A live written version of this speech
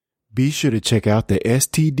Be sure to check out the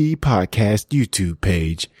STD Podcast YouTube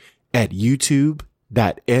page at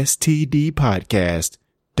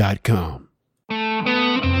youtube.stdpodcast.com.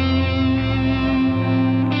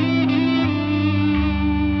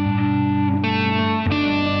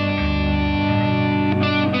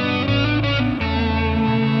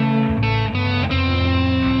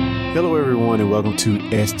 Hello, everyone, and welcome to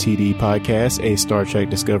STD Podcast, a Star Trek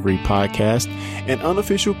Discovery podcast, an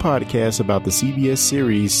unofficial podcast about the CBS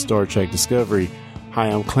series Star Trek Discovery. Hi,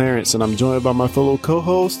 I'm Clarence, and I'm joined by my fellow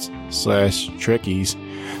co-hosts / Trekkies,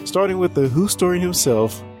 starting with the Who story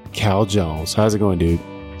himself, Cal Jones. How's it going, dude?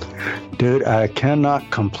 Dude, I cannot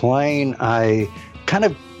complain. I kind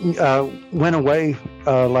of went away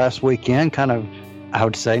last weekend, I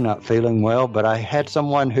would say not feeling well, but I had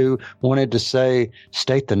someone who wanted to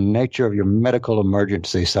state the nature of your medical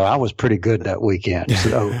emergency. So I was pretty good that weekend.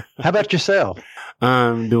 So how about yourself?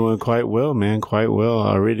 I'm doing quite well, man. Quite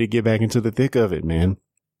well. Ready to get back into the thick of it, man.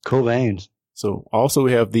 Cool beans. So also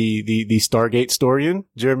we have the Stargate historian,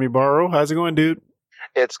 Jeremy Barrow. How's it going, dude?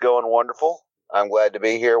 It's going wonderful. I'm glad to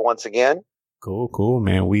be here once again. Cool,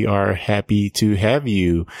 man. We are happy to have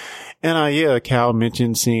you. And Cal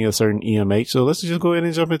mentioned seeing a certain EMH. So let's just go ahead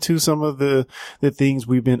and jump into some of the things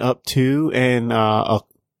we've been up to. And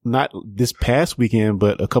not this past weekend,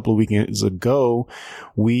 but a couple of weekends ago,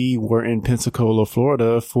 we were in Pensacola,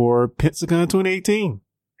 Florida for PENASCON 2018.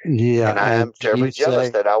 Yeah. And I am terribly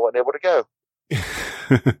jealous that I wasn't able to go.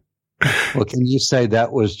 Well, can you say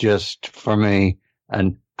that was just, for me,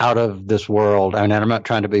 an out of this world? And I'm not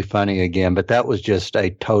trying to be funny again, but that was just a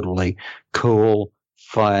totally cool,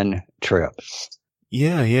 fun trip.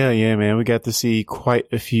 Yeah, man. We got to see quite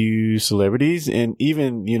a few celebrities, and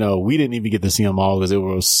even, we didn't even get to see them all because there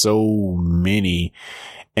were so many.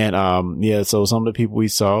 And, so some of the people we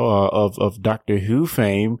saw, of Doctor Who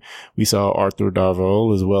fame, we saw Arthur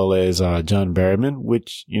Darvill as well as, John Barrowman,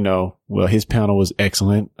 which, his panel was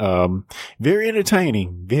excellent. Very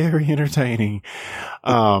entertaining. Go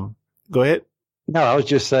ahead. No, I was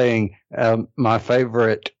just saying, my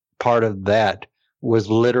favorite part of that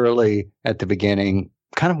was literally at the beginning,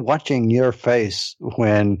 kind of watching your face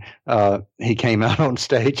when, he came out on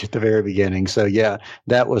stage at the very beginning. So yeah,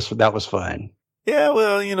 that was fun. Yeah,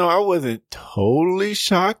 well, I wasn't totally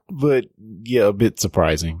shocked, but yeah, a bit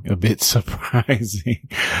surprising.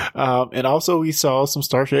 And also we saw some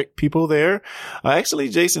Star Trek people there. Actually,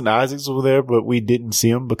 Jason Isaacs was there, but we didn't see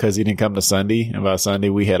him because he didn't come to Sunday. And by Sunday,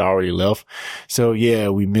 we had already left. So yeah,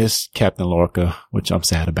 we missed Captain Lorca, which I'm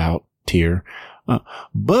sad about. Tear.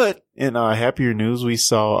 But in happier news, we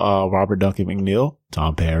saw Robert Duncan McNeil,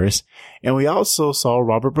 Tom Paris, and we also saw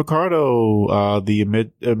Robert Picardo, the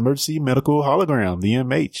emergency medical hologram, the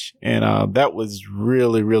EMH, and that was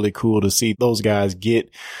really, really cool to see those guys get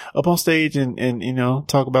up on stage and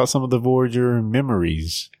talk about some of the Voyager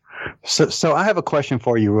memories. So I have a question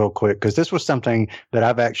for you real quick, because this was something that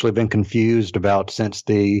I've actually been confused about since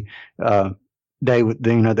the day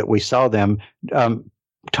that we saw them.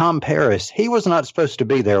 Tom Paris, he was not supposed to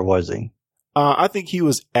be there, was he? I think he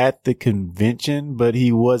was at the convention, but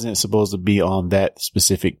he wasn't supposed to be on that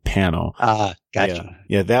specific panel. Gotcha.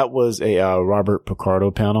 Yeah, that was a Robert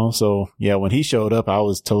Picardo panel. So yeah, when he showed up, I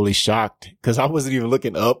was totally shocked because I wasn't even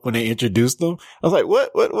looking up when they introduced him. I was like,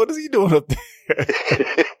 what is he doing up there?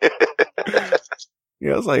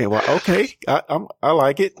 Yeah, I was like, well, okay, I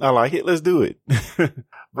like it. Let's do it.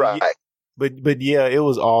 Right. But yeah, it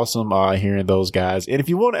was awesome, hearing those guys. And if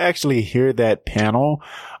you want to actually hear that panel,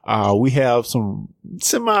 we have some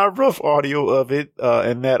semi-rough audio of it.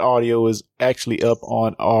 And that audio is actually up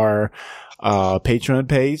on our, Patreon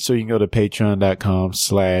page. So you can go to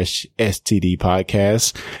patreon.com/STD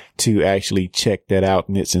podcast to actually check that out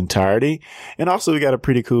in its entirety. And also we got a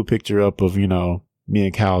pretty cool picture up of, me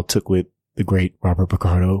and Kyle took with the great Robert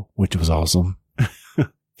Picardo, which was awesome.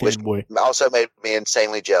 Which also made me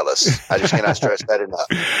insanely jealous. I just cannot stress that enough.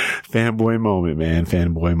 Fanboy moment, man.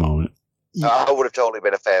 Fanboy moment. I would have totally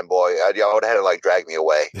been a fanboy. Y'all would have had to drag me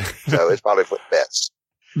away. So it's probably for the best.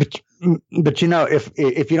 But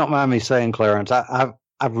if you don't mind me saying, Clarence, I've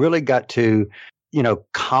really got to,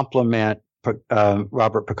 compliment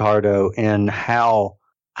Robert Picardo in how,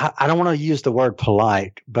 I don't want to use the word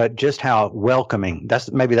polite, but just how welcoming, that's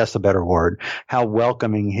the better word, how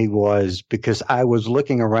welcoming he was, because I was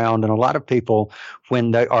looking around and a lot of people,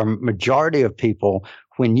 majority of people,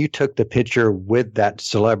 when you took the picture with that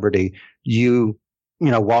celebrity, you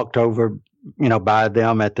walked over, by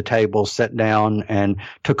them at the table, sat down and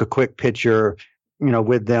took a quick picture,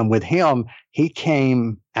 with them. With him, he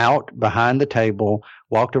came out behind the table,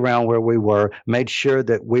 walked around where we were, made sure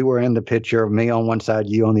that we were in the picture, me on one side,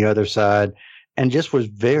 you on the other side. and just was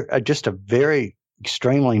just a very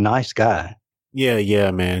extremely nice guy.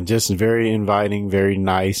 Yeah, man. Just very inviting, very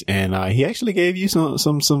nice. And, he actually gave you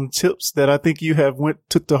some tips that I think you have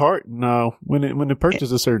took to heart, when it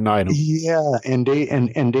purchased a certain item. Yeah, indeed. And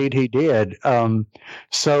indeed he did.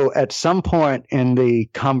 So at some point in the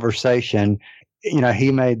conversation,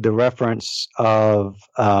 he made the reference of,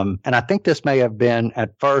 and I think this may have been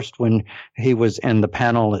at first when he was in the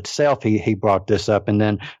panel itself, he brought this up, and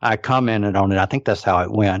then I commented on it. I think that's how it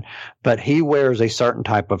went. But he wears a certain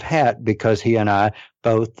type of hat because he and I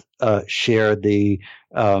both share the,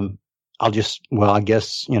 I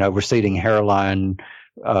guess, receding hairline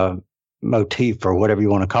motif or whatever you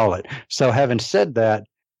want to call it. So having said that,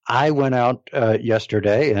 I went out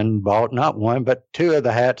yesterday and bought not one, but two of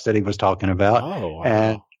the hats that he was talking about. Oh, wow.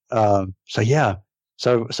 And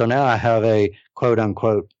so now I have a quote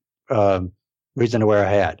unquote reason to wear a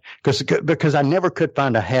hat because I never could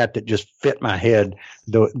find a hat that just fit my head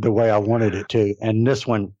the way I wanted it to, and this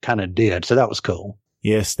one kind of did. So that was cool.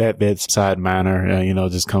 Yes, that bedside manner,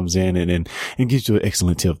 just comes in and gives you an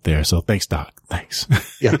excellent tip there. So thanks, Doc. Thanks.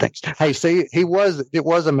 Yeah, thanks. Hey, see, it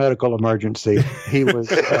was a medical emergency. He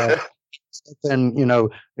was,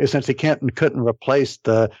 and, since he couldn't replace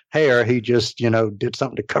the hair, he just, did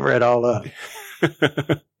something to cover it all up.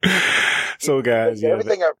 So guys,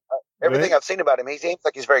 everything I've seen about him, he seems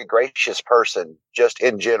like he's a very gracious person just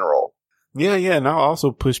in general. Yeah. And I'll also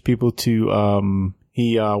push people to,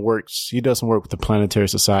 he does some work with the Planetary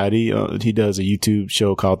Society. He does a YouTube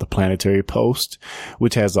show called The Planetary Post,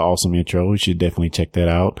 which has an awesome intro. You should definitely check that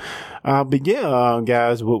out. But yeah,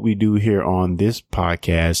 guys, what we do here on this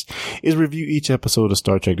podcast is review each episode of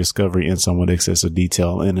Star Trek Discovery in somewhat excessive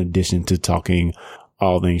detail, in addition to talking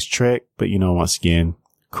all things Trek. But once again,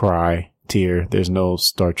 tear. There's no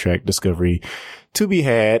Star Trek Discovery to be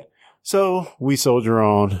had. So we soldier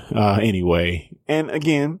on, anyway. And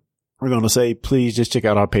again, we're going to say, please just check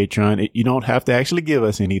out our Patreon. You don't have to actually give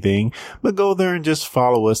us anything, but go there and just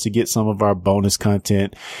follow us to get some of our bonus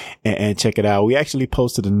content and check it out. We actually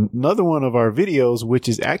posted another one of our videos, which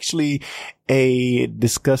is actually a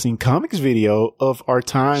discussing comics video of our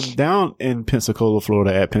time down in Pensacola,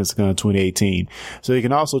 Florida at PENASCON 2018. So you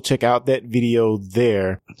can also check out that video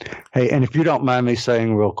there. Hey, and if you don't mind me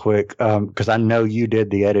saying real quick, because I know you did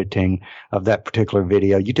the editing of that particular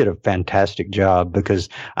video, you did a fantastic job, because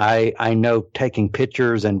I know taking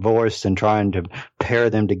pictures and voice and trying to pair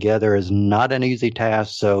them together is not an easy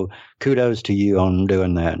task. So kudos to you on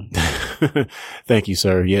doing that. Thank you,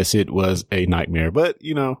 sir. Yes, it was a nightmare, but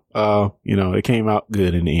it came out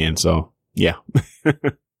good in the end. So yeah.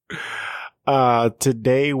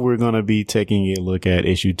 Today we're going to be taking a look at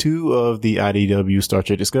issue 2 of the IDW Star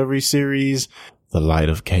Trek Discovery series, The Light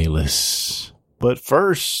of Kahless. But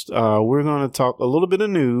first, we're going to talk a little bit of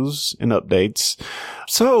news and updates.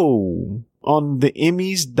 So on the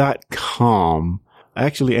Emmys.com,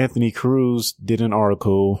 actually, Anthony Cruz did an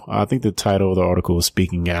article. I think the title of the article is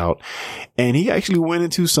Speaking Out. And he actually went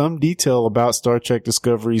into some detail about Star Trek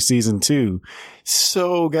Discovery Season 2.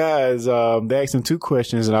 So, guys, they asked him 2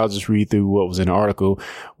 questions, and I'll just read through what was in the article.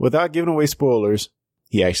 Without giving away spoilers,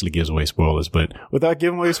 he actually gives away spoilers, but without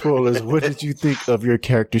giving away spoilers, what did you think of your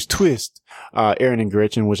character's twist? Aaron and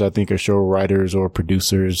Gretchen, which I think are show writers or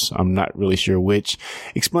producers, I'm not really sure which,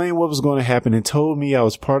 explained what was going to happen and told me I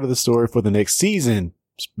was part of the story for the next season.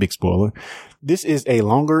 Big spoiler. This is a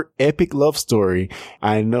longer, epic love story.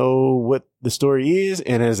 I know what the story is,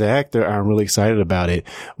 and as an actor, I'm really excited about it.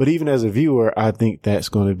 But even as a viewer, I think that's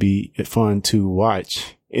going to be fun to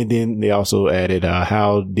watch. And then they also added,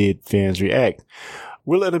 how did fans react?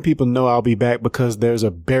 We're letting people know I'll be back because there's a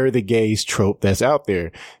bury the gays trope that's out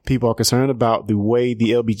there. People are concerned about the way the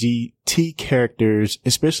LGBT characters,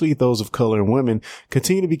 especially those of color and women,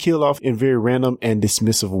 continue to be killed off in very random and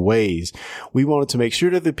dismissive ways. We wanted to make sure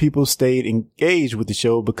that the people stayed engaged with the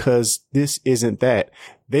show because this isn't that.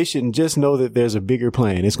 They shouldn't just know that there's a bigger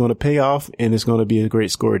plan. It's going to pay off and it's going to be a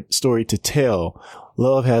great story to tell.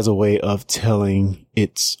 Love has a way of telling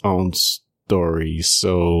its own story.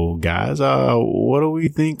 So guys, what do we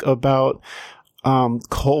think about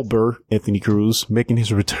Culber, Anthony Cruz, making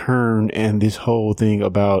his return and this whole thing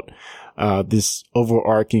about this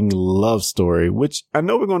overarching love story, which I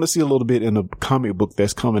know we're going to see a little bit in a comic book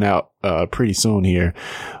that's coming out pretty soon here.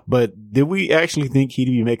 But did we actually think he'd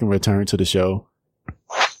be making a return to the show?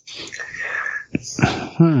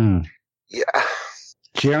 Yeah.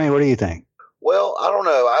 Jeremy, what do you think? Well, I don't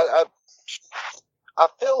know. I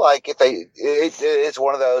feel like it's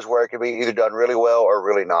one of those where it can be either done really well or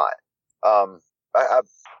really not. I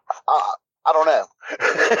don't know.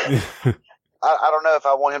 I don't know if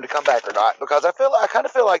I want him to come back or not, because I kind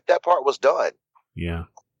of feel like that part was done. Yeah.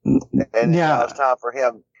 And now it's time for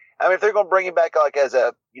him. I mean, if they're going to bring him back like as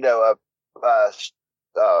a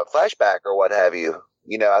flashback or what have you,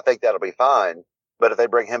 I think that'll be fine. But if they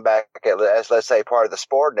bring him back as, let's say, part of the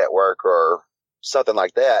Spore network or something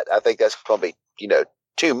like that, I think that's going to be,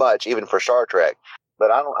 too much even for Star Trek.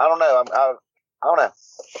 But I don't know. I don't know.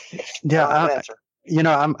 Yeah,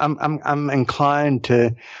 I'm inclined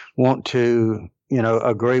to want to,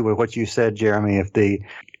 agree with what you said, Jeremy.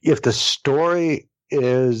 If the story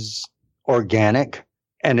is organic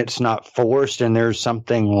and it's not forced and there's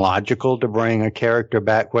something logical to bring a character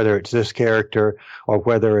back, whether it's this character or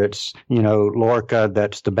whether it's, Lorca,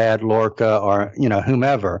 that's the bad Lorca, or,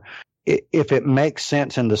 whomever, if it makes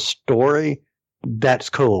sense in the story, that's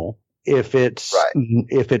cool. If it's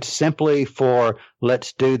simply for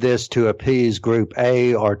let's do this to appease Group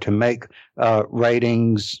A or to make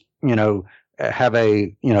ratings, have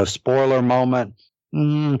a spoiler moment,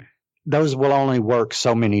 those will only work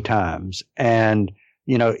so many times. And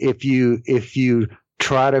if you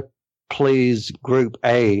try to please Group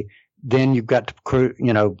A, then you've got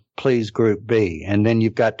to please Group B, and then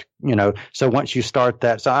you've got to, so once you start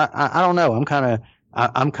that, so I don't know,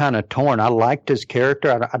 I'm kind of torn. I liked his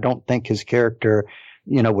character. I don't think his character,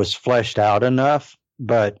 was fleshed out enough.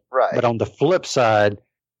 But on the flip side,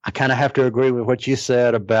 I kind of have to agree with what you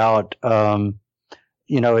said about,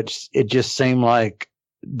 it just seemed like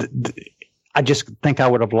I just think I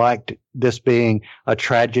would have liked this being a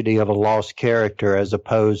tragedy of a lost character as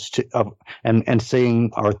opposed to and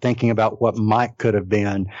seeing or thinking about what Mike could have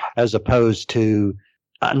been, as opposed to,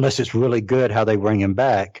 unless it's really good how they bring him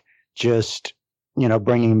back, just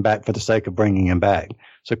bringing him back for the sake of bringing him back.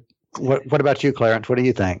 So what about you, Clarence? What do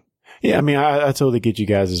you think? Yeah, I mean, I totally get you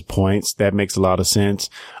guys' points. That makes a lot of sense.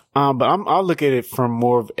 But I'll look at it from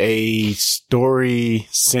more of a story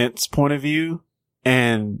sense point of view.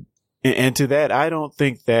 And to that, I don't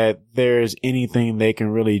think that there's anything they can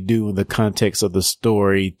really do in the context of the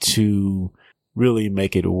story to really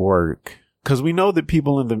make it work. Cause we know that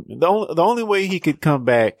people in the only way he could come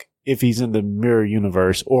back if he's in the mirror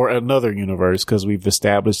universe or another universe, because we've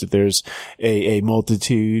established that there's a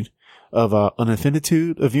multitude of an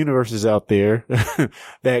infinitude of universes out there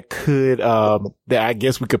that could that I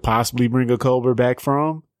guess we could possibly bring a Culber back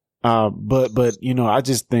from. But I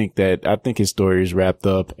just think his story is wrapped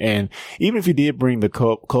up, and even if you did bring the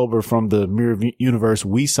Culber from the mirror universe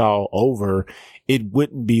we saw over, it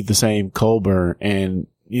wouldn't be the same Culber, and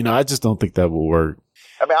I just don't think that will work.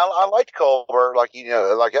 I mean, I liked Culber, like I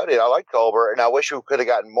did. I liked Culber, and I wish we could have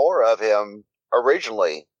gotten more of him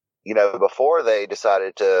originally, before they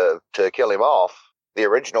decided to kill him off, the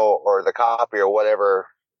original or the copy or whatever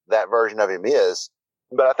that version of him is.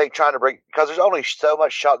 But I think trying to because there's only so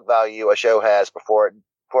much shock value a show has before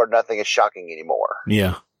nothing is shocking anymore.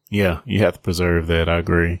 Yeah, you have to preserve that. I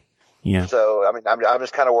agree. Yeah. So I mean, I'm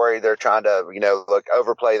just kind of worried they're trying to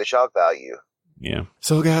overplay the shock value. Yeah.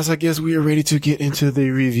 So guys, I guess we are ready to get into the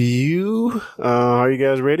review. Are you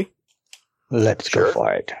guys ready? Let's go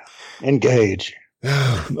for it. Engage.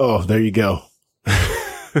 Oh, there you go.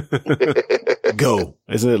 Go.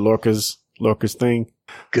 Isn't it Lorca's thing?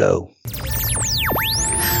 Go.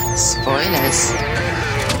 Spoilers.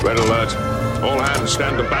 Red alert. All hands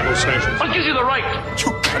stand to battle stations. What gives you the right?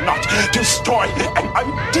 You cannot destroy an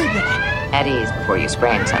idea. At ease before you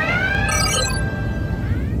sprain something.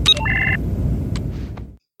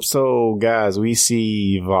 So, guys, we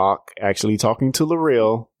see Vok actually talking to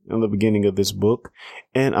L'Rell in the beginning of this book,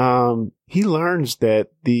 and he learns that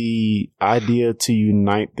the idea to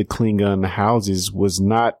unite the Klingon houses was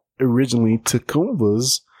not originally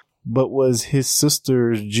Takumba's, but was his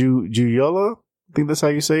sister Jula. I think that's how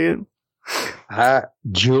you say it.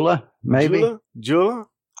 Jula, maybe. Jula.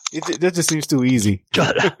 That just seems too easy.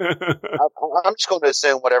 I'm just going to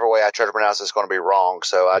assume whatever way I try to pronounce it is going to be wrong,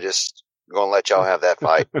 so I just going to let y'all have that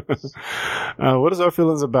fight. What is our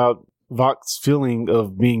feelings about Vok's feeling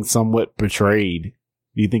of being somewhat betrayed?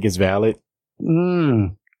 Do you think it's valid?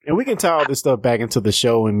 And we can tie all this stuff back into the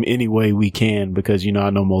show in any way we can, because, I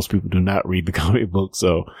know most people do not read the comic book.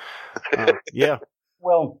 So, yeah.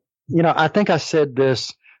 Well, I think I said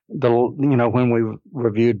this, when we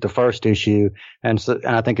reviewed the first issue, and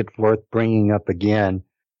I think it's worth bringing up again.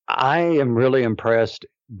 I am really impressed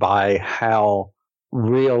by how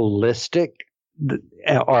realistic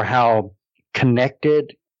or how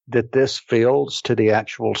connected that this feels to the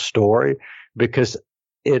actual story, because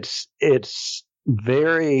it's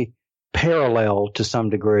very parallel to some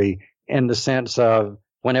degree, in the sense of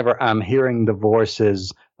whenever I'm hearing the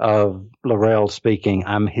voices of Laurel speaking,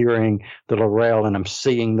 I'm hearing the Laurel and I'm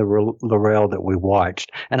seeing the Laurel that we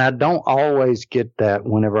watched. And I don't always get that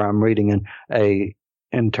whenever I'm reading a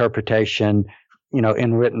interpretation,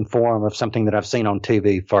 in written form of something that I've seen on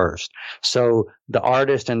TV first. So the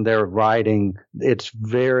artist and their writing, it's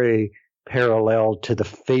very parallel to the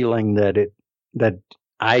feeling that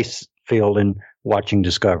I feel in watching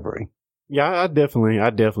Discovery. Yeah, I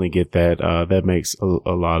definitely get that. That makes a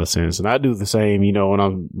lot of sense. And I do the same, when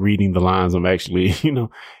I'm reading the lines, I'm actually,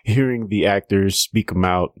 hearing the actors speak them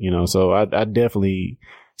out, so I definitely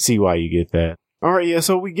see why you get that. All right. Yeah.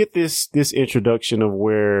 So we get this introduction of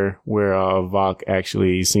where Vok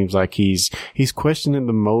actually seems like he's questioning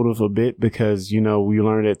the motive a bit because, we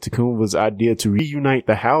learned that Takumva's idea to reunite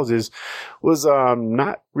the houses was,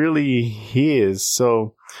 not really his.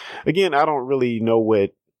 So again, I don't really know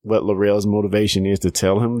what Laurel's motivation is to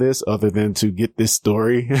tell him this other than to get this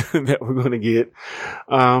story that we're going to get.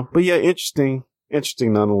 But yeah, interesting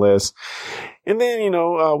nonetheless. And then,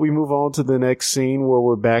 we move on to the next scene where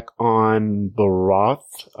we're back on Barath,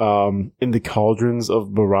 in the cauldrons of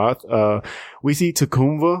Barath. We see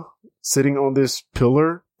Takumva sitting on this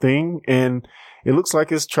pillar thing, and it looks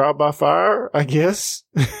like it's trial by fire, I guess.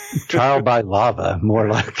 Trial by lava, more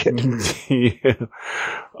like it. Yeah.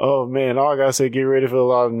 Oh man, all I gotta say, get ready for a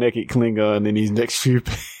lot of naked Klingon in these next few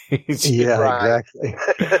pages. Yeah, right. Exactly.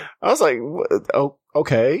 I was like, oh,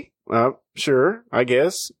 okay, sure, I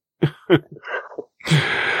guess.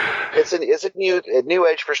 It's a new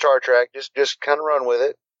age for Star Trek. Just kind of run with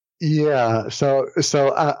it. Yeah. So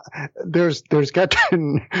there's got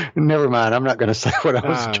to, never mind. I'm not going to say what I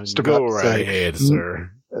was just about to say. Go right ahead,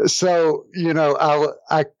 sir. So,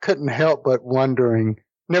 I couldn't help but wondering,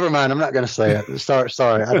 never mind. I'm not going to say it.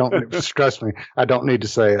 Sorry. I don't, trust me. I don't need to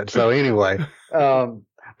say it. So anyway,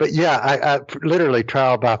 but yeah, I literally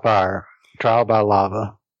trial by fire, trial by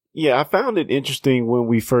lava. Yeah, I found it interesting when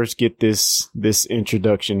we first get this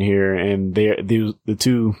introduction here, and the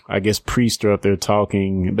two, I guess, priests are up there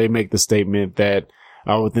talking. They make the statement that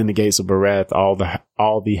within the gates of Barath,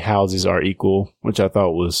 all the houses are equal, which I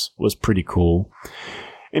thought was pretty cool.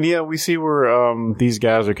 And yeah, we see where these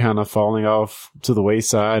guys are kind of falling off to the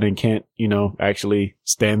wayside and can't, actually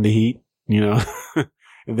stand the heat,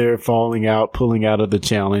 They're falling out, pulling out of the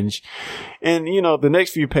challenge. And, the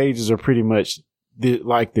next few pages are pretty much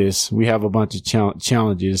like this. We have a bunch of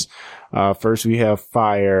challenges. First we have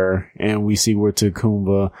fire, and we see where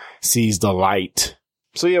Takumva sees the light.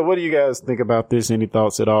 So yeah, what do you guys think about this? Any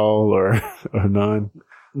thoughts at all, or none?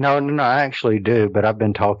 No, I actually do, but I've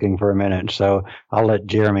been talking for a minute, so I'll let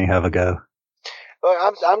Jeremy have a go.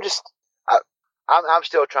 Well, I'm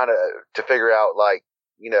still trying to figure out,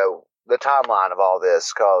 the timeline of all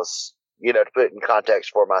this, cause, to put it in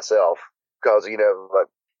context for myself, cause,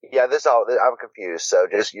 yeah, I'm confused. So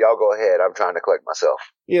just y'all go ahead. I'm trying to collect myself.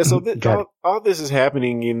 Yeah. So all this is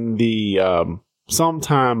happening in the,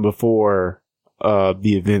 sometime before,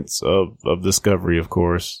 the events of Discovery, of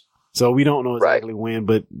course. So we don't know exactly when,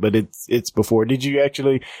 but it's before. Did you get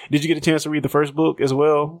a chance to read the first book as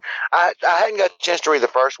well? I hadn't got a chance to read the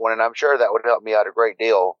first one, and I'm sure that would help me out a great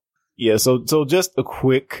deal. Yeah. So just a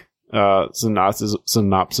quick, synopsis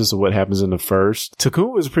of what happens in the first.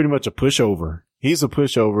 Takumva is pretty much a pushover. He's a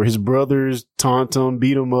pushover. His brothers taunt him,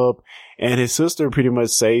 beat him up, and his sister pretty much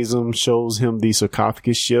saves him, shows him the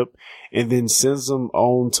sarcophagus ship, and then sends him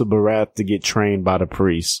on to Barath to get trained by the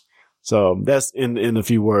priest. So that's in a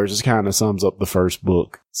few words, just kind of sums up the first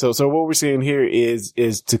book. So what we're seeing here is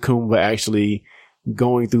Takumva actually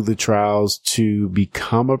going through the trials to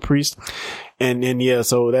become a priest. And yeah,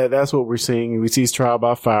 so that's what we're seeing. We see his trial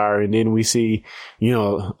by fire, and then we see, a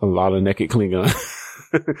lot of naked Klingon.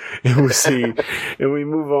 and we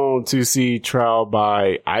move on to see trial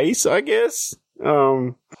by ice, I guess.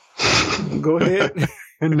 Go ahead.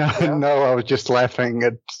 No, I was just laughing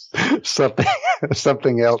at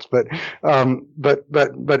something else. But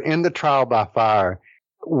in the trial by fire,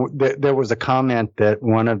 there was a comment that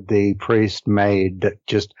one of the priests made that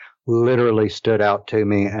just literally stood out to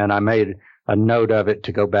me, and I made a note of it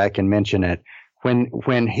to go back and mention it.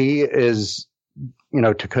 When he is,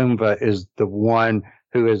 Takumva is the one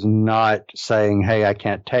who is not saying, "Hey, I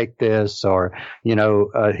can't take this," or,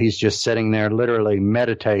 he's just sitting there literally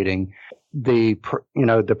meditating. The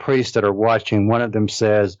priests that are watching, one of them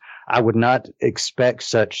says, "I would not expect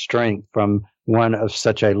such strength from one of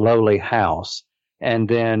such a lowly house." And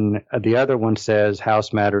then the other one says,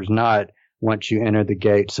 "House matters not once you enter the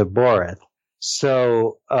gates of Barath."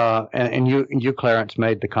 So, and you, Clarence,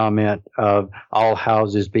 made the comment of all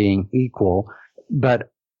houses being equal,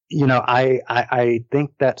 but I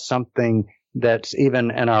think that's something that's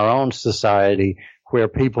even in our own society where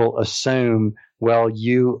people assume, well,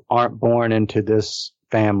 you aren't born into this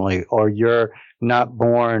family, or you're not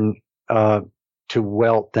born to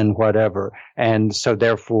wealth and whatever, and so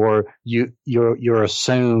therefore you're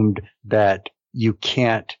assumed that you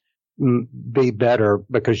can't be better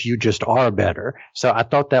because you just are better. So I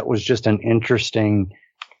thought that was just an interesting,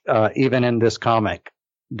 even in this comic,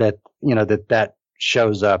 that that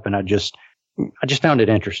shows up, and I just found it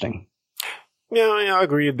interesting. Yeah, I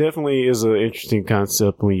agree. It definitely is an interesting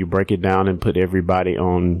concept when you break it down and put everybody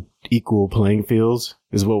on equal playing fields,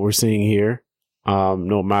 is what we're seeing here.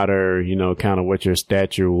 No matter, kind of what your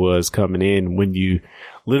stature was coming in, when you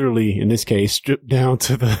literally, in this case, strip down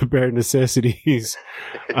to the bare necessities,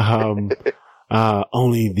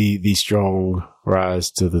 only the strong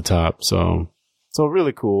rise to the top. So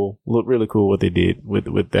really cool. Look really cool what they did with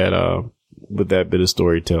that bit of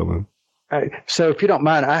storytelling. So if you don't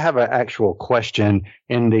mind, I have an actual question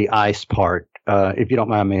in the ice part, if you don't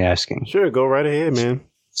mind me asking. Sure, go right ahead, man.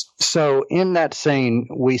 So in that scene,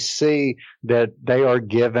 we see that they are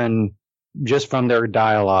given, just from their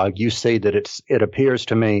dialogue, you see that it appears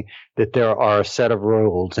to me that there are a set of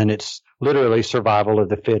rules, and it's literally survival of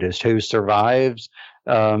the fittest. Who survives,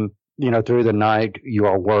 through the night, you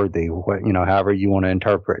are worthy, however you want to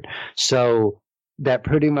interpret. So that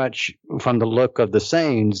pretty much, from the look of the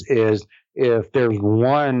scenes, is if there's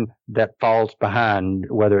one that falls behind,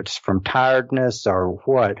 whether it's from tiredness or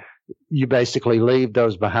what, you basically leave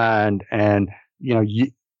those behind, and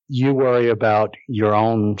you worry about your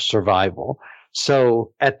own survival.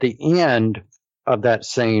 So at the end of that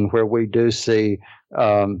scene, where we do see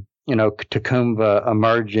Tacumba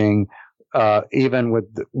emerging, even with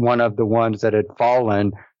one of the ones that had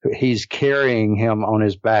fallen, he's carrying him on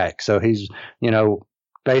his back. So he's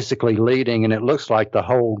basically leading, and it looks like the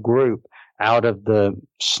whole group out of the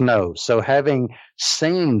snow. So having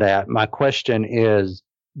seen that, my question is,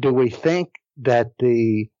 do we think that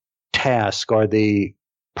the task or the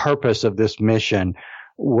purpose of this mission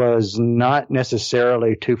was not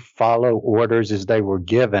necessarily to follow orders as they were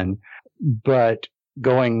given, but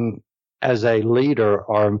going as a leader,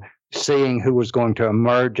 or seeing who was going to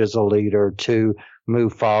emerge as a leader to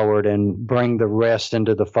move forward and bring the rest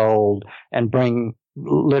into the fold and bring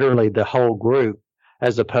literally the whole group,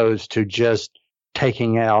 as opposed to just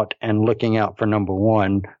taking out and looking out for number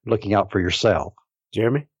one, looking out for yourself?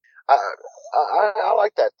 Jeremy? I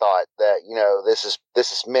like that thought that, this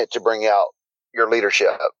is meant to bring out your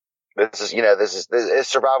leadership. This is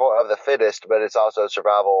survival of the fittest, but it's also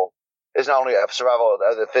survival. It's not only a survival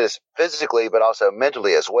of the fittest physically, but also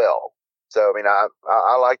mentally as well. So,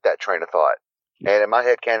 I like that train of thought, and in my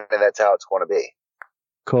head canon, that's how it's going to be.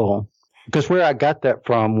 Cool. Because where I got that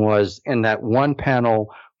from was in that one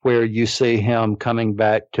panel where you see him coming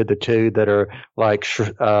back to the two that are like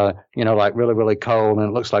really, really cold, and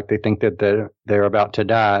it looks like they think that they're about to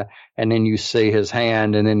die. And then you see his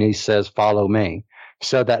hand, and then he says, "Follow me."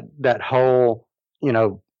 So that whole,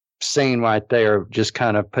 scene right there just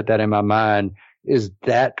kind of put that in my mind. Is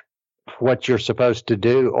that what you're supposed to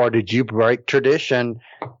do, or did you break tradition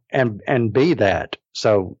and be that?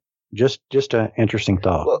 So just an interesting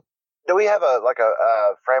thought. Well, do we have a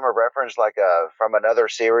frame of reference, from another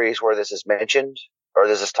series where this is mentioned, or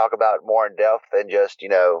does this talk about more in depth than just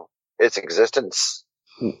its existence?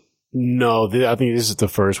 No, I think this is the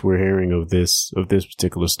first we're hearing of this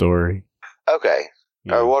particular story. Okay.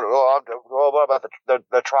 Yeah. What about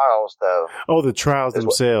the trials, though? Oh, the trials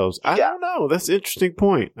themselves. I don't know. That's an interesting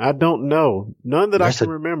point. I don't know. None that I can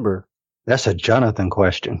remember. That's a Jonathan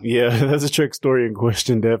question. Yeah, that's a trick story in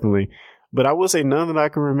question, definitely. But I will say none that I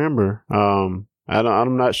can remember. I'm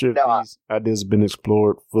not sure if these ideas have been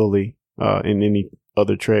explored fully in any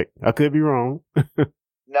other Trek. I could be wrong.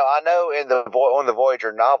 No, I know on the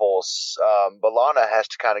Voyager novels, B'Elanna has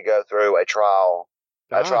to kind of go through a trial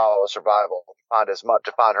of survival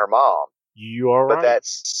to find her mom. You are right.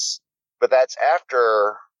 But that's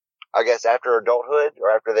after, I guess, after adulthood, or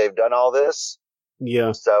after they've done all this.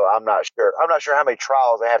 Yeah. So I'm not sure. I'm not sure how many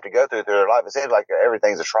trials they have to go through their life. It seems like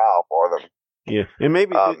everything's a trial for them. Yeah, and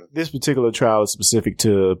maybe this particular trial is specific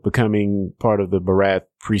to becoming part of the Barath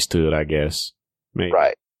priesthood, I guess. Maybe.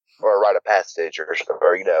 Right. Or a rite of passage, or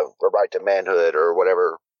a right to manhood, or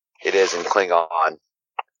whatever it is in Klingon.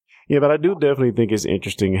 Yeah, but I do definitely think it's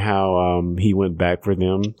interesting how he went back for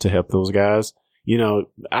them to help those guys.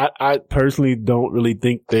 I personally don't really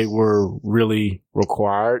think they were really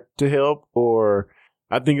required to help, or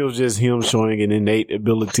I think it was just him showing an innate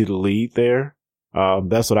ability to lead there.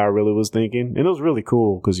 That's what I really was thinking. And it was really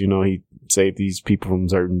cool because, he saved these people from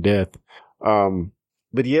certain death.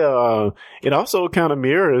 But yeah, it also kind of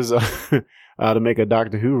mirrors to make a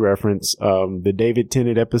Doctor Who reference, the David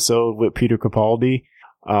Tennant episode with Peter Capaldi,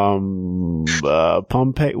 Pompeii,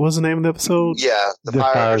 what's the name of the episode? Yeah, the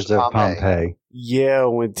Fires of Pompeii. Yeah,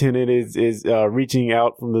 when Tennant is reaching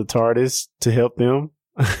out from the TARDIS to help them.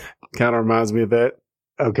 Kind of reminds me of that.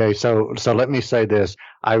 Okay, so let me say this.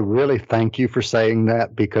 I really thank you for saying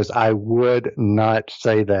that, because I would not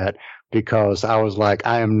say that, because I was like,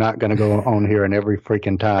 I am not going to go on here and every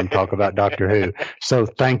freaking time talk about Doctor Who. So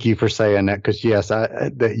thank you for saying that, because yes,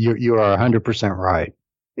 you are 100% right.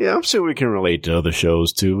 Yeah, I'm sure we can relate to other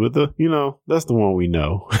shows too, but that's the one we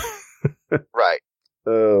know. Right.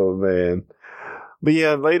 Oh man. But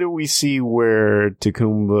yeah, later we see where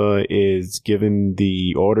Tacumba is given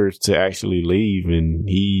the orders to actually leave, and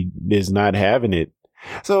he is not having it.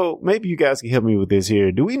 So maybe you guys can help me with this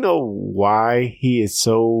here. Do we know why he is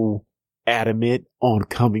so adamant on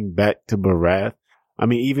coming back to Barath? I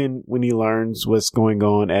mean, even when he learns what's going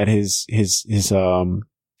on at his home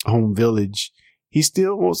village, he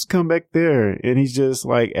still wants to come back there, and he's just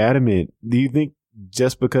like adamant. Do you think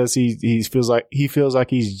just because he feels like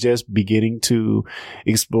he's just beginning to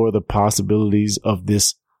explore the possibilities of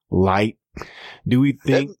this light? Do we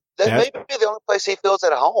think that may be the only place he feels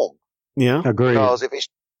at home? Yeah, agreed. Because if he's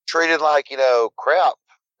treated like crap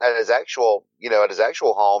at his actual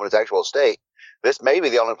home, his actual estate, this may be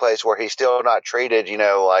the only place where he's still not treated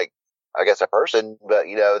like, I guess, a person, but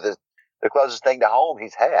the closest thing to home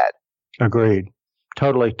he's had. Agreed.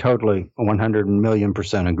 Totally,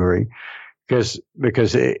 100,000,000% agree. Because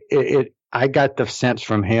I got the sense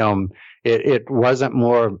from him, it wasn't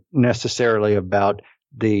more necessarily about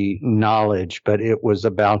the knowledge, but it was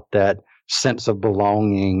about that sense of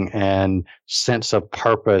belonging and sense of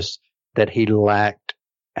purpose that he lacked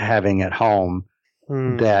having at home,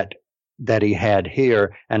 that he had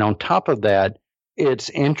here. And on top of that, it's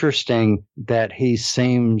interesting that he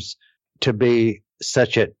seems to be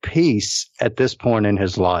such at peace at this point in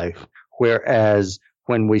his life, whereas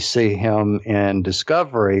when we see him in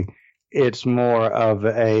Discovery, it's more of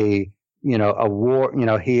a war.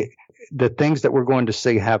 The things that we're going to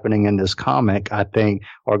see happening in this comic, I think,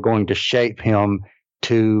 are going to shape him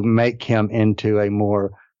to make him into a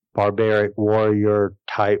more barbaric warrior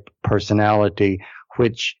type personality,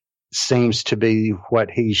 which seems to be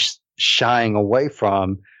what he's shying away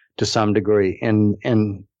from to some degree in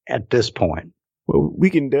at this point. Well, we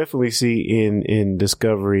can definitely see in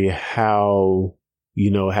Discovery how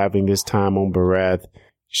having this time on Barath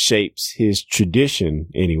shapes his tradition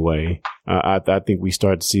anyway. I think we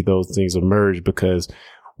start to see those things emerge, because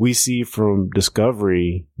we see from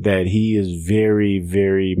Discovery that he is very,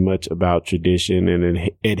 very much about tradition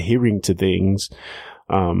and adhering to things,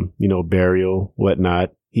 burial,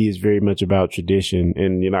 whatnot. He is very much about tradition.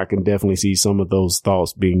 And, I can definitely see some of those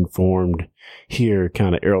thoughts being formed here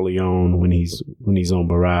kind of early on when he's on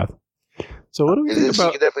Barath. So what do we think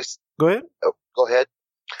about? Go ahead. Oh, go ahead.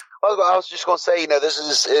 Well, I was just going to say,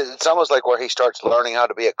 it's almost like where he starts learning how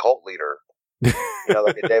to be a cult leader,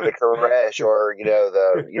 like a David Koresh, or,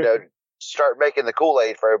 start making the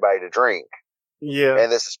Kool-Aid for everybody to drink. Yeah. And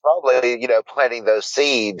this is probably, planting those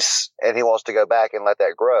seeds, and he wants to go back and let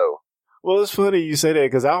that grow. Well, it's funny you say that,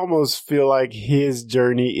 because I almost feel like his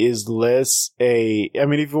journey is less if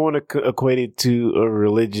you want to equate it to a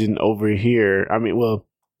religion over here,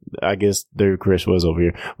 I guess David Koresh was over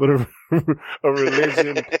here, but a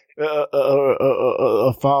religion,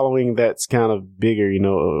 a following that's kind of bigger,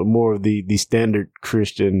 more of the standard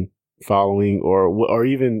Christian following, or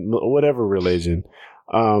even whatever religion.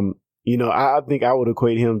 I think I would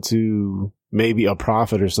equate him to maybe a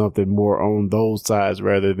prophet or something more on those sides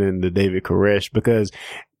rather than the David Koresh,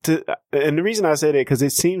 and the reason I say that, because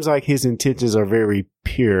it seems like his intentions are very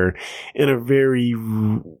pure and are very,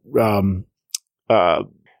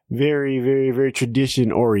 very, very, very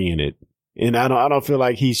tradition oriented. And I don't feel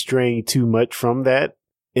like he's straying too much from that.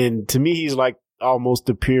 And to me, he's like almost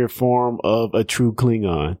the pure form of a true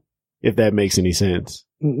Klingon, if that makes any sense.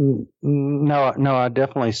 No, I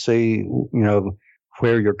definitely see,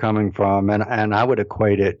 where you're coming from. And I would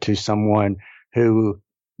equate it to someone who,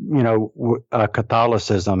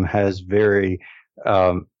 Catholicism has very,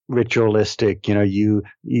 ritualistic, you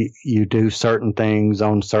do certain things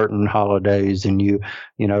on certain holidays, and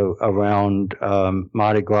around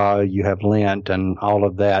Mardi Gras you have Lent and all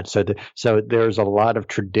of that. So there's a lot of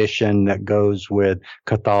tradition that goes with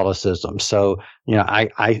Catholicism. So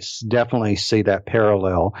I definitely see that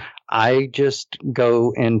parallel. I just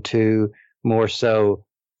go into more so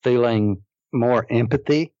feeling more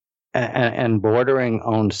empathy and bordering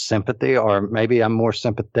on sympathy, or maybe I'm more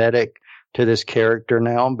sympathetic to this character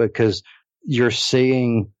now, because you're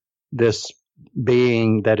seeing this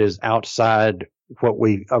being that is outside what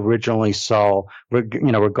we originally saw,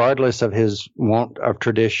 regardless of his want of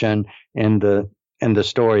tradition in the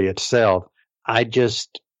story itself. I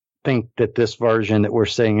just think that this version that we're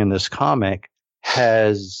seeing in this comic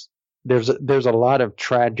there's a lot of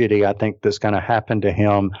tragedy, I think, that's going to happen to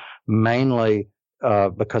him, mainly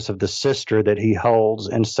because of the sister that he holds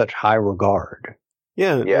in such high regard.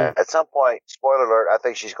 Yeah. At some point, spoiler alert, I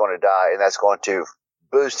think she's going to die, and that's going to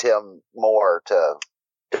boost him more to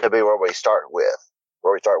be where we start with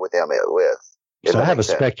him with. So I have a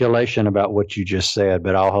speculation about what you just said,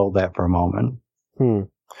 but I'll hold that for a moment.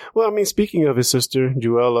 Well, I mean, speaking of his sister,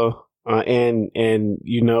 Juella, and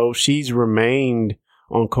she's remained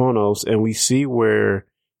on Konos, and we see where,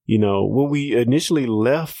 when we initially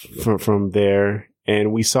left from there,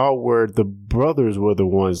 and we saw where the brothers were the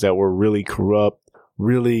ones that were really corrupt,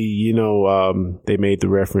 really, they made the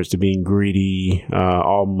reference to being greedy,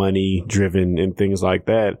 all money driven and things like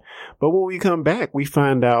that. But when we come back, we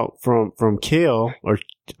find out from Kel, or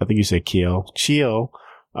I think you said Chill,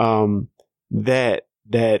 that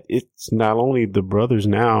it's not only the brothers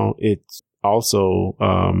now, it's also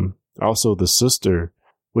the sister,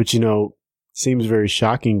 which, seems very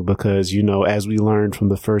shocking because, as we learned from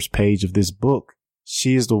the first page of this book,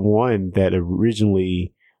 she is the one that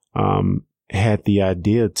originally, had the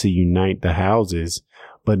idea to unite the houses.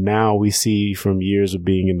 But now we see from years of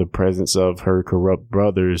being in the presence of her corrupt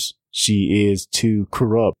brothers, she is too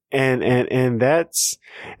corrupt. And that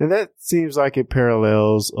seems like it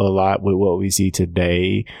parallels a lot with what we see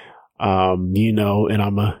today. And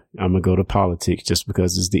I'm gonna go to politics just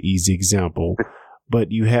because it's the easy example.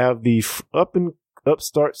 But you have the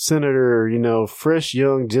upstart senator, fresh,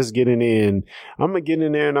 young, just getting in. I'm going to get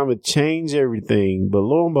in there and I'm going to change everything. But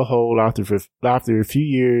lo and behold, after a few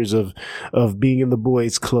years of being in the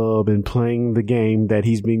boys club and playing the game that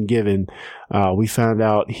he's been given, we found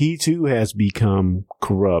out he too has become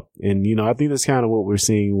corrupt. And, I think that's kind of what we're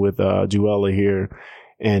seeing with, Juella here.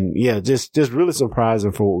 And yeah, just really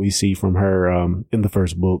surprising for what we see from her, in the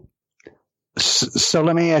first book. So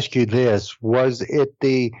let me ask you this. Was it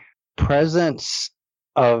the presence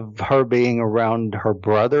of her being around her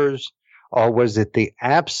brothers, or was it the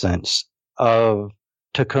absence of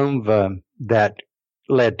Tecumseh that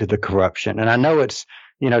led to the corruption? And I know it's,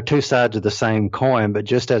 two sides of the same coin, but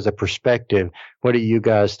just as a perspective, what do you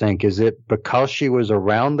guys think? Is it because she was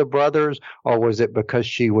around the brothers, or was it because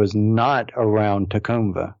she was not around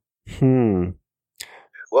Tecumseh?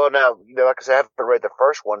 Well, now, like I said, I haven't read the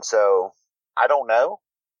first one, so I don't know.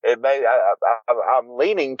 It may. I'm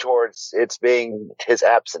leaning towards it's being his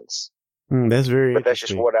absence. That's very. But that's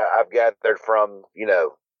just what I've gathered from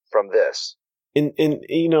this.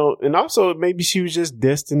 And also maybe she was just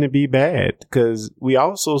destined to be bad, because we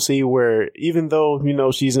also see where even though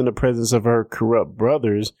she's in the presence of her corrupt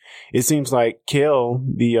brothers, it seems like Kel,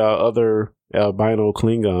 the other albino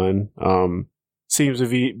Klingon, seems to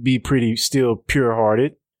be pretty still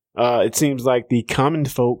pure-hearted. It seems like the common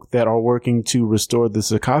folk that are working to restore the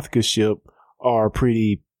sarcophagus ship are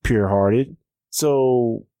pretty pure-hearted.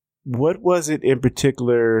 So what was it in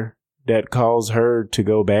particular that caused her to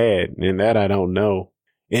go bad? And that I don't know.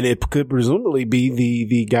 And it could presumably be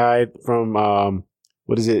the guy from,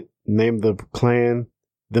 what is it? Name the clan?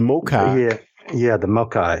 The Mokai. Yeah, the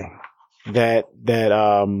Mokai. That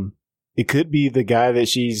it could be the guy that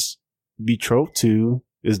she's betrothed to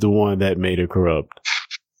is the one that made her corrupt.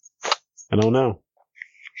 I don't know.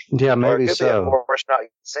 Yeah, maybe so. Be a force not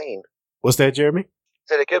yet seen. What's that, Jeremy?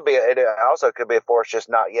 Said it also could be a force just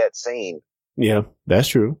not yet seen. Yeah, that's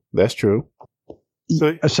true. That's true.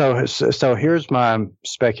 So here's my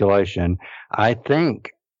speculation. I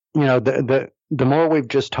think, the more we've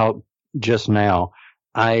just talked just now,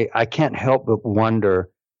 I can't help but wonder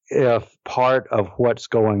if part of what's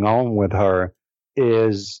going on with her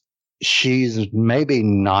is she's maybe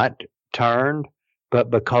not turned, but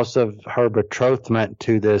because of her betrothment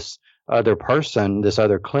to this other person, this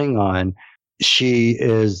other Klingon, she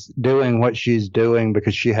is doing what she's doing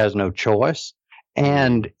because she has no choice.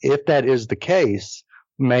 And if that is the case,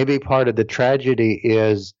 maybe part of the tragedy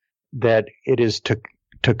is that it is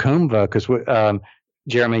Tecumseh, because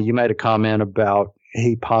Jeremy, you made a comment about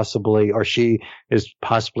he possibly, or she is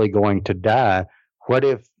possibly going to die. What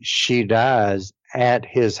if she dies at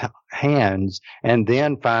his hands and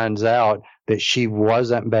then finds out that she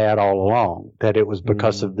wasn't bad all along, that it was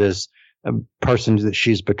because of this person that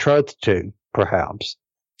she's betrothed to, perhaps?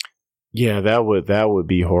 Yeah, that would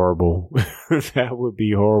be horrible. That would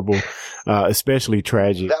be horrible, especially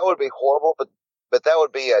tragic. That would be horrible, but that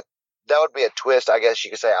would be a twist, I guess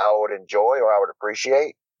you could say, I would enjoy or I would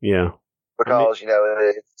appreciate. Yeah. because,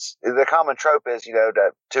 it's the common trope is,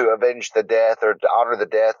 to avenge the death or to honor the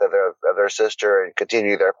death of their sister and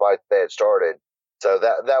continue their fight they had started. So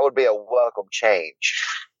that would be a welcome change.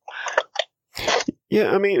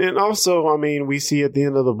 Yeah, and also, we see at the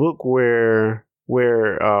end of the book where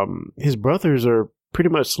his brothers are pretty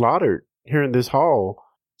much slaughtered here in this hall.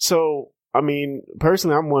 So,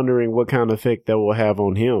 personally, I'm wondering what kind of effect that will have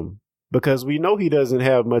on him, because we know he doesn't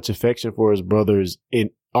have much affection for his brothers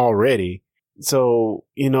already. So,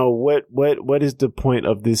 what is the point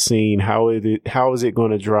of this scene? How is it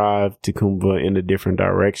going to drive Tecumseh in a different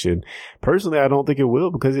direction? Personally, I don't think it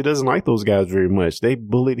will, because he doesn't like those guys very much. They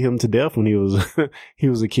bullied him to death when he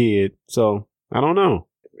was a kid. So I don't know.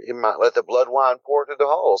 You might let the blood wine pour through the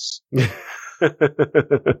halls.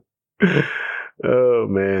 Oh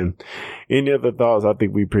man. Any other thoughts? I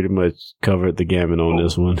think we pretty much covered the gamut on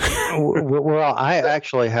this one. Well, I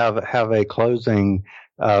actually have a closing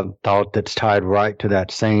thought that's tied right to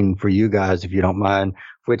that scene for you guys, if you don't mind,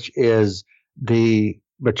 which is the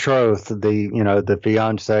betrothed, the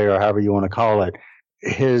fiance, or however you want to call it.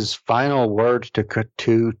 His final words to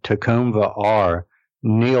Tecumseh are,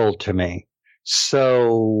 "Kneel to me."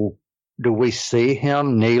 So, do we see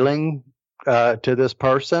him kneeling to this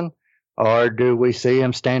person, or do we see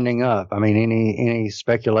him standing up? Any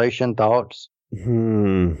speculation, thoughts?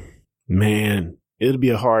 Man, it'll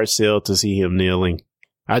be a hard sell to see him kneeling.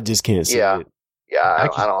 I just can't see it. Yeah, I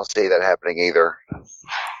don't see that happening either.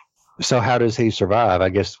 So how does he survive? I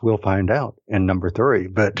guess we'll find out in number 3.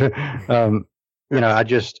 But I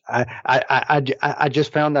just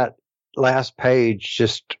found that last page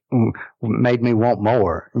just made me want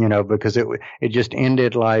more. Because it just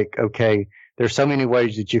ended like, okay, there's so many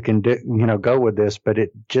ways that you can go with this, but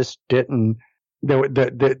it just didn't.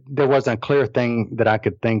 There wasn't a clear thing that I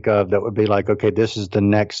could think of that would be like, okay, this is the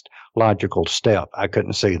next logical step. I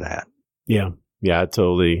couldn't see that. Yeah, I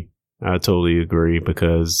totally agree,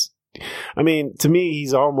 because, to me,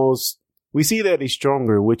 he's almost, we see that he's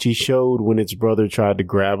stronger, which he showed when his brother tried to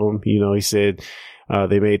grab him. He said,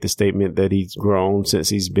 they made the statement that he's grown since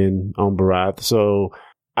he's been on Barath. So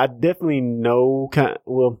I definitely know,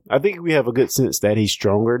 I think we have a good sense that he's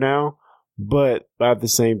stronger now. But by the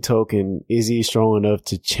same token, is he strong enough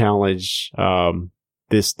to challenge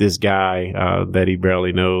this guy that he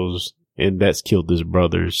barely knows, and that's killed his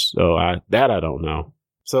brothers? So I don't know.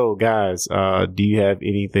 So guys, do you have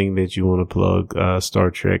anything that you want to plug? Star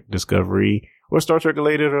Trek Discovery or Star Trek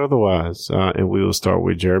related or otherwise? And we will start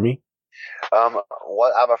with Jeremy.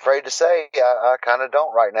 What I'm afraid to say, I kind of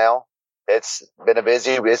don't right now. It's been a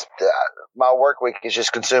busy. My work week is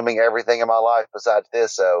just consuming everything in my life besides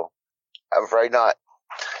this, so. I'm afraid not.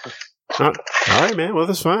 All right, man. Well,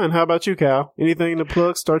 that's fine. How about you, Cal? Anything to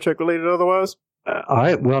plug, Star Trek related otherwise? All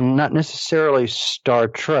right. Well, not necessarily Star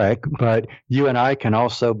Trek, but you and I can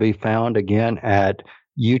also be found again at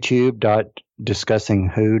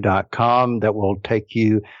youtube.discussingwho.com. That will take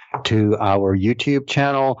you to our YouTube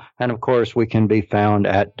channel. And of course, we can be found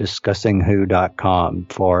at discussingwho.com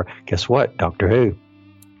for, guess what? Doctor Who.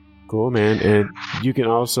 Cool, man. And you can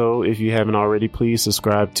also, if you haven't already, please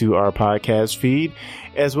subscribe to our podcast feed,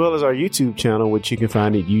 as well as our YouTube channel, which you can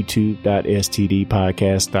find at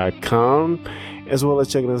youtube.stdpodcast.com, as well as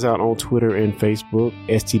checking us out on Twitter and Facebook,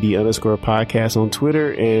 STD_podcast on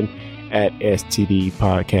Twitter and at STD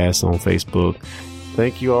Podcast on Facebook.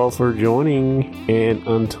 Thank you all for joining, and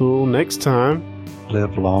until next time,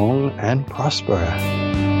 live long and prosper.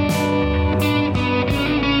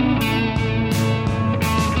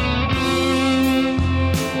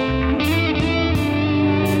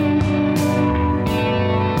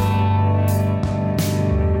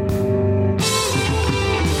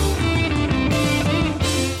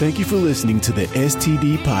 Thank you for listening to the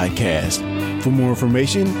STD Podcast. For more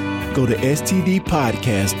information, go to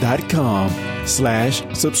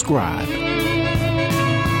stdpodcast.com/subscribe.